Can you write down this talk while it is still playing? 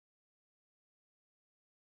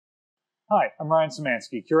Hi, I'm Ryan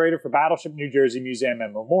Szymanski, curator for Battleship New Jersey Museum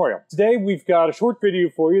and Memorial. Today we've got a short video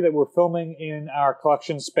for you that we're filming in our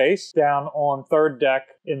collection space down on third deck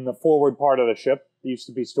in the forward part of the ship. It used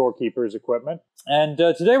to be storekeeper's equipment. And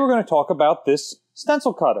today we're going to talk about this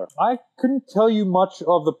stencil cutter. I couldn't tell you much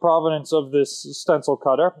of the provenance of this stencil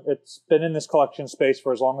cutter. It's been in this collection space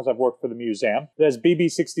for as long as I've worked for the museum. It has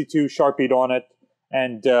BB62 Sharpied on it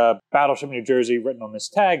and Battleship New Jersey written on this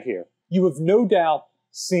tag here. You have no doubt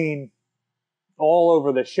seen all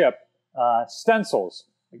over the ship stencils.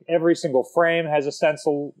 Like every single frame has a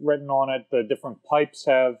stencil written on it. The different pipes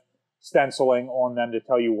have stenciling on them to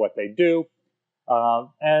tell you what they do.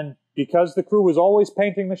 And because the crew was always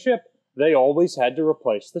painting the ship, they always had to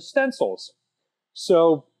replace the stencils.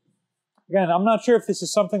 So, again, I'm not sure if this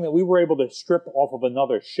is something that we were able to strip off of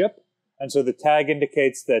another ship, and so the tag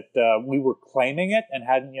indicates that we were claiming it and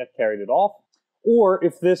hadn't yet carried it off, or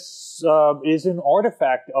if this is an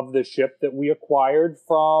artifact of the ship that we acquired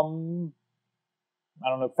from, I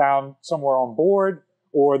don't know, found somewhere on board,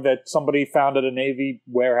 or that somebody found at a Navy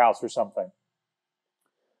warehouse or something.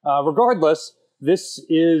 Regardless, this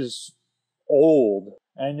is old,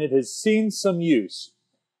 and it has seen some use.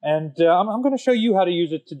 And I'm going to show you how to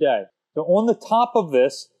use it today. So on the top of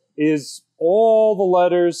this is all the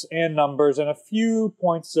letters and numbers and a few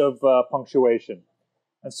points of punctuation.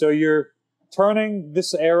 And so you're turning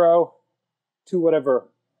this arrow to whatever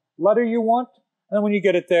letter you want, and then when you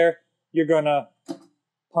get it there, you're going to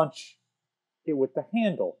punch it with the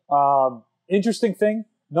handle. Interesting thing,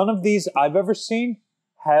 none of these I've ever seen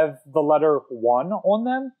have the letter 1 on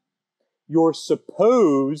them. You're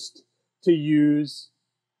supposed to use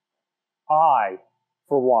I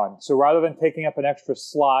for 1. So rather than taking up an extra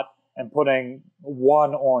slot and putting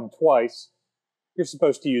 1 on twice, you're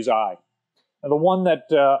supposed to use I. Now the one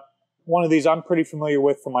that, one of these I'm pretty familiar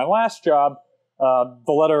with from my last job,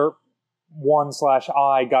 the letter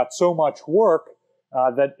 1/I got so much work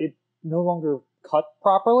that it no longer cut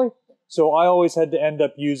properly. So I always had to end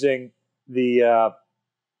up using the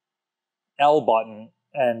L button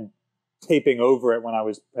and taping over it when I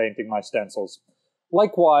was painting my stencils.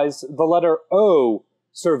 Likewise, the letter O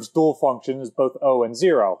serves dual functions, both O and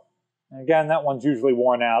 0. And again, that one's usually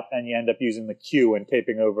worn out, and you end up using the Q and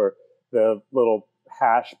taping over the little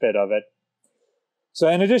hash bit of it. So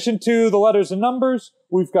in addition to the letters and numbers,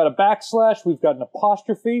 we've got a backslash, we've got an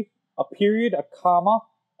apostrophe, a period, a comma,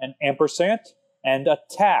 an ampersand, and a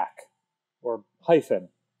tack, or hyphen.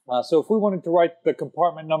 So if we wanted to write the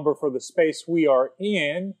compartment number for the space we are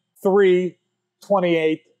in,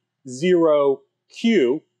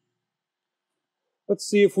 3280Q, let's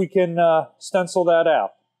see if we can stencil that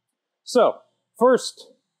out. So first,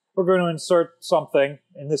 we're going to insert something.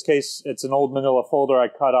 In this case, it's an old manila folder I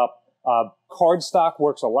cut up. Cardstock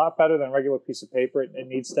works a lot better than a regular piece of paper. It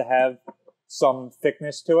needs to have some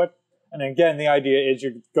thickness to it. And again, the idea is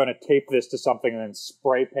you're going to tape this to something and then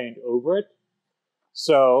spray paint over it.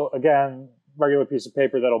 So again, regular piece of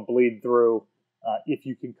paper that'll bleed through if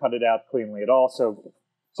you can cut it out cleanly at all. So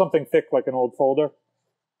something thick like an old folder.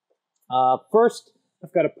 First,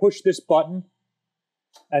 I've got to push this button,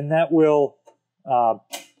 and that will...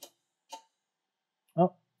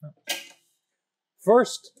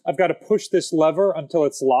 First, I've got to push this lever until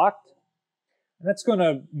it's locked, and that's going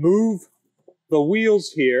to move the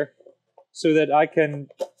wheels here so that I can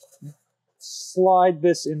slide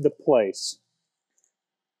this into place.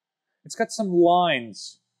 It's got some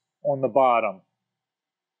lines on the bottom.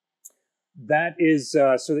 That is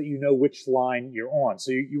so that you know which line you're on.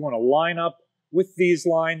 So you want to line up with these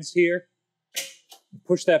lines here,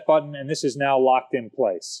 push that button, and this is now locked in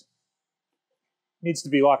place. It needs to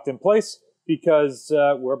be locked in place because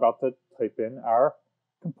we're about to type in our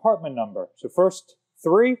compartment number. So first,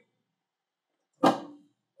 3.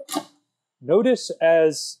 Notice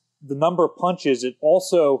as the number punches, it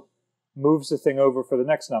also moves the thing over for the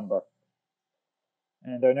next number.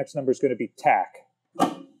 And our next number is going to be tack.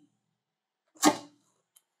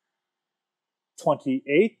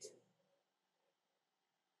 28.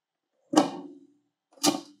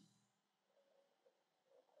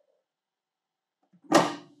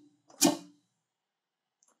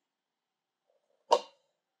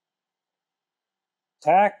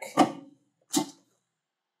 Tack.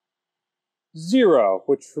 0,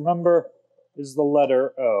 which remember is the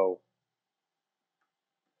letter O.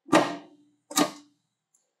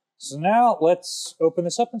 So now let's open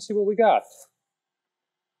this up and see what we got.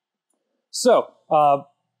 So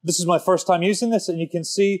this is my first time using this, and you can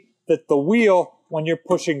see that the wheel, when you're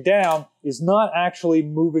pushing down, is not actually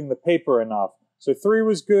moving the paper enough. So 3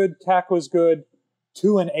 was good, tack was good,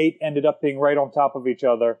 2 and 8 ended up being right on top of each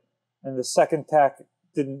other, and the second tack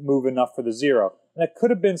didn't move enough for the 0. And it could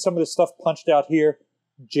have been some of the stuff punched out here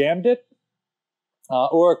jammed it,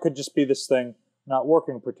 or it could just be this thing not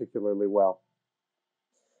working particularly well.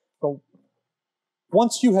 So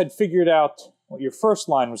once you had figured out what your first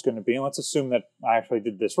line was going to be, and let's assume that I actually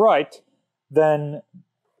did this right, then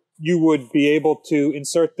you would be able to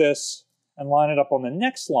insert this and line it up on the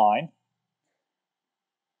next line,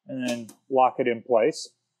 and then lock it in place.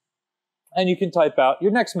 And you can type out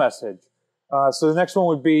your next message. So the next one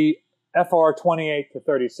would be FR 28 to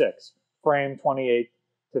 36, frame 28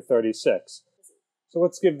 to 36. So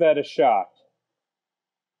let's give that a shot.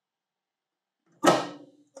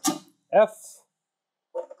 F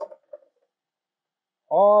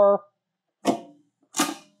R, and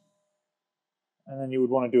then you would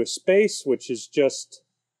want to do a space, which is just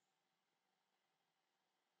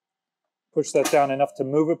push that down enough to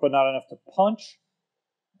move it, but not enough to punch.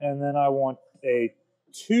 And then I want a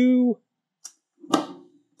 2.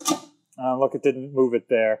 Look, it didn't move it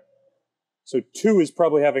there. So 2 is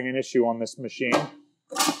probably having an issue on this machine.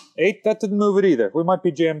 8, that didn't move it either. We might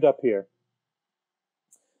be jammed up here.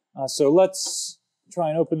 So let's try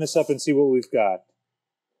and open this up and see what we've got.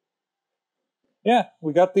 Yeah,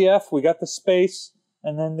 we got the F, we got the space,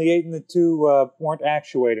 and then the 8 and the 2 weren't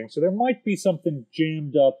actuating. So there might be something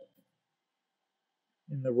jammed up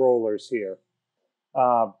in the rollers here.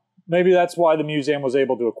 Maybe that's why the museum was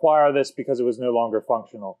able to acquire this, because it was no longer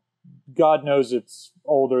functional. God knows it's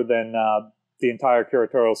older than the entire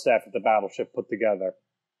curatorial staff at the battleship put together.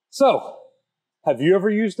 So, have you ever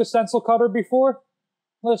used a stencil cutter before?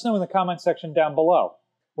 Let us know in the comment section down below.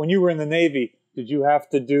 When you were in the Navy, did you have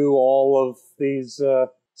to do all of these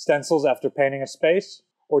stencils after painting a space?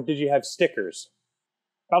 Or did you have stickers?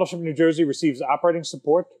 Battleship New Jersey receives operating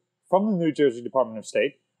support from the New Jersey Department of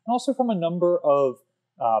State, and also from a number of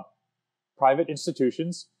private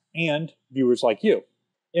institutions and viewers like you.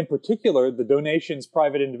 In particular, the donations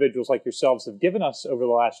private individuals like yourselves have given us over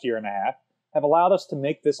the last year and a half have allowed us to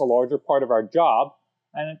make this a larger part of our job,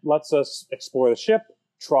 and it lets us explore the ship,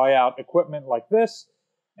 try out equipment like this,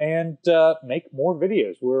 and make more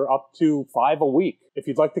videos. We're up to 5 a week. If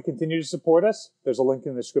you'd like to continue to support us, there's a link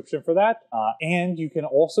in the description for that. And you can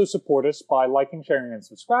also support us by liking, sharing, and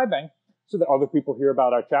subscribing so that other people hear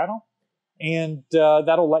about our channel. And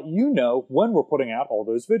that'll let you know when we're putting out all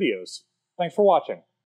those videos. Thanks for watching.